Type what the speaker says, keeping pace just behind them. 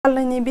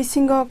Talnwi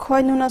Bisingwi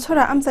Khowai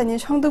Nonacherra Amchaini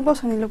Sangdok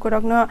Bosongni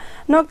Lokorokno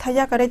Nokthai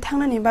Yakarwi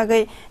Thangnani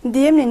bagwi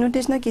DM ni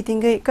Noticeno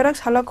Kitigwi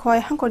Kraksalo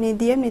Khowai Hangkhorni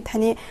DM ni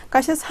Thani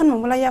Kaisa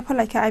Sanmung Bwlai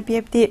Yapharlaikha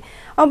IPFT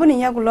Aboni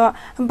Yakulo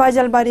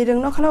Baijalbari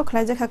Rwngnokhlao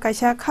Khlaijakha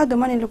Kaisa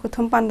Khadumani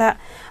Lokothom Panda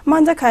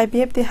Manjakha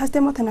IPFT Haste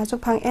Mothani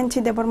Achukphang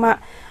NC Deborma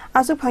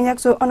Achukphang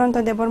Yaksu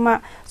Ononto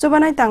Deborma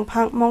Chobanai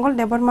Damrokmung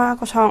Rwkha-IPFT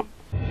Kosong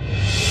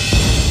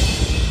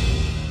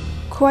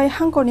Khowai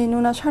Hangkhorni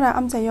Nonacherra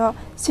Amchaio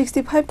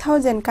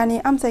 65,000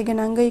 kani amchai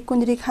ganangwi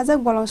kundri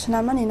khajak bolong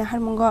swnamani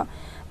naharmungo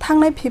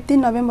thangnai 15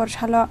 November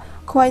salo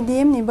Khowai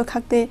DM ni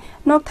bwkhakte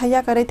Nokthai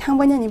Yakarwi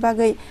thangbainani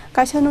bagwi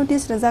kaisa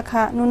notice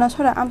rwjakha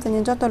Nonacherra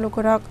Amchaini joto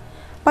lokorok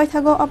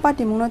paithago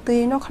apati mungno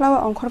twi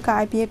Rwngnokhlao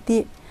Rwngnokhlao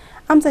IPFT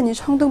Amchaini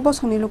Sangdok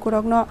Bosongni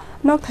Lokorokno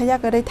Nokthai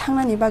Yakarwi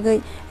thangnani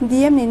bagwi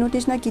DM ni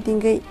Noticeno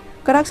Kitigwi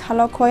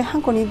Kraksalo Khowai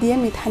Hangkhorni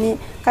DM ni Thani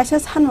kaisa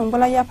Sanmung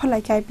Bwlai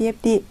Yapharlaikha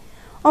IPFT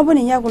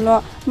Aboni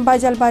Yakulo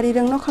Baijalbari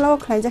Rwngnokhlao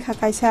Khlaijakha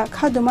Kaisa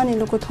Khadumani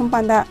Lokothom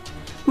Panda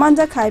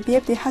Manjakha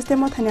IPFT Haste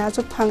Mothani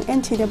Achukphang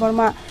NC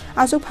Deborma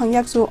Achukphang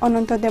Yaksu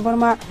Ononto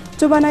Deborma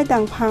Chobanai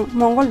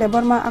Damrokmung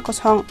Rwkha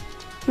Kosong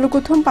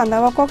Lokothom Panda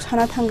wa kok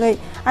sana thangwi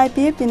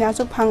IPFT ni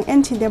Achukphang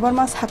NC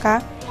Deborma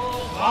Saka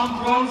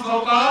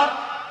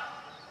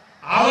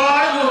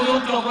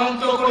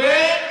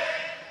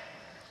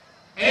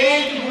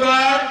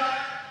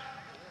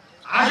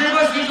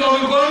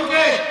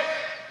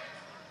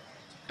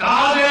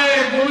তাদের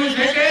ভূমি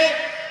থেকে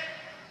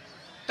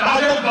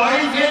তাদের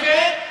বাড়ি থেকে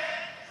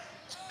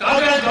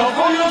তাদের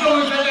দখলীয়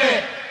জমি থেকে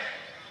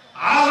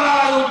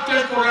আবার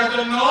উচ্ছেদ করার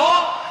জন্য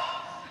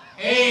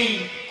এই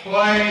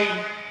খোয়াই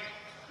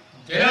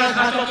জেলা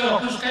শাসকের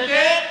অফিস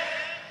থেকে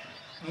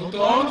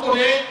নতুন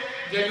করে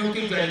যে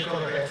নোটিশ জারি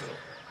করা হয়েছে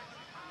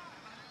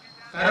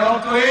তার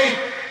অর্থ এই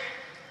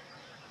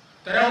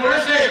তারা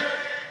বলেছে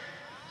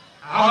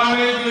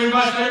আগামী 2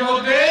 মাসের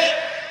মধ্যে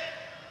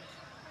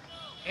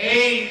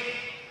এই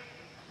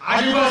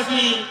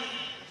আদিবাসী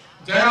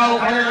যারা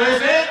ওখানে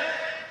রয়েছে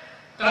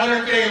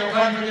তাদেরকে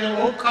ওখান থেকে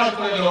উৎখাত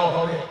করে দেওয়া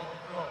হবে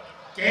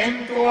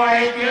কিন্তু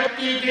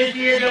আইপিএফটি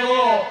দেখিয়ে দেব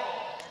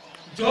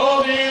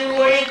যদি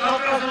ওই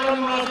খাকড়াছড়া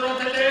নোনাচড়া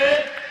থেকে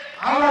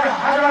আমার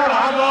হাজার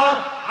হাজার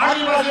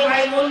আদিবাসী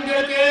ভাই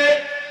বোনদেরকে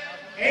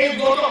এই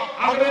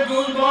আগামী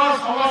 2 মাস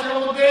সমাজের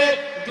মধ্যে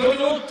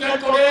যদি উচ্ছেদ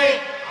করে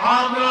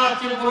আমরা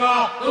ত্রিপুরা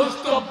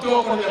স্তব্ধ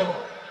করে দেব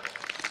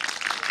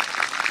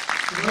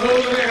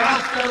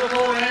রাস্তার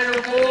উপর এর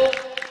উপর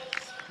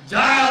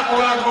যা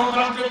করা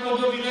গণতান্ত্রিক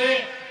পদ্ধতিতে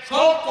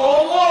সব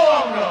করবো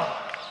আমরা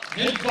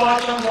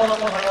নির্বাচন বড়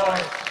কথা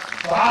নয়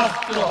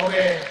রাষ্ট্র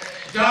হবে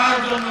যার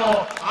জন্য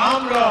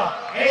আমরা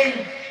এই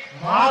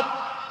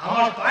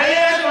আমার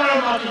পায়ে তোমার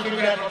মাটি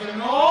থেকে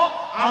জন্য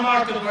আমার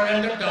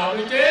ত্রিপুরার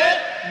দাবিতে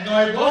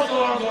 9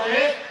 বছর ধরে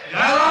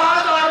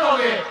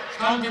লাগাতারভাবে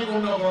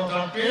শান্তিপূর্ণ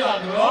গণতান্ত্রিক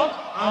আন্দোলন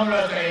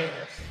আমরা চাই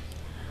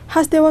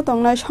Haste wa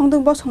tongnai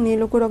Sangdok Bosongni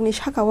Lokorokni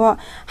sakao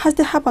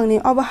Haste hapangni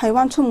obahai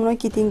wansumungno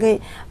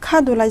Kitingwi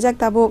Khlaijakha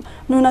tabuk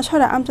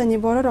Nonacherra Amchaini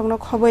bororokno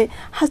khoboi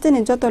Haste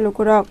ni joto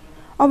lokorok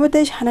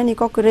obotei sanani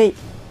kokkwrwi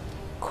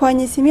Khowai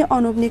ni simi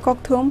onubni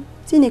kokthum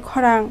chini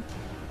khorang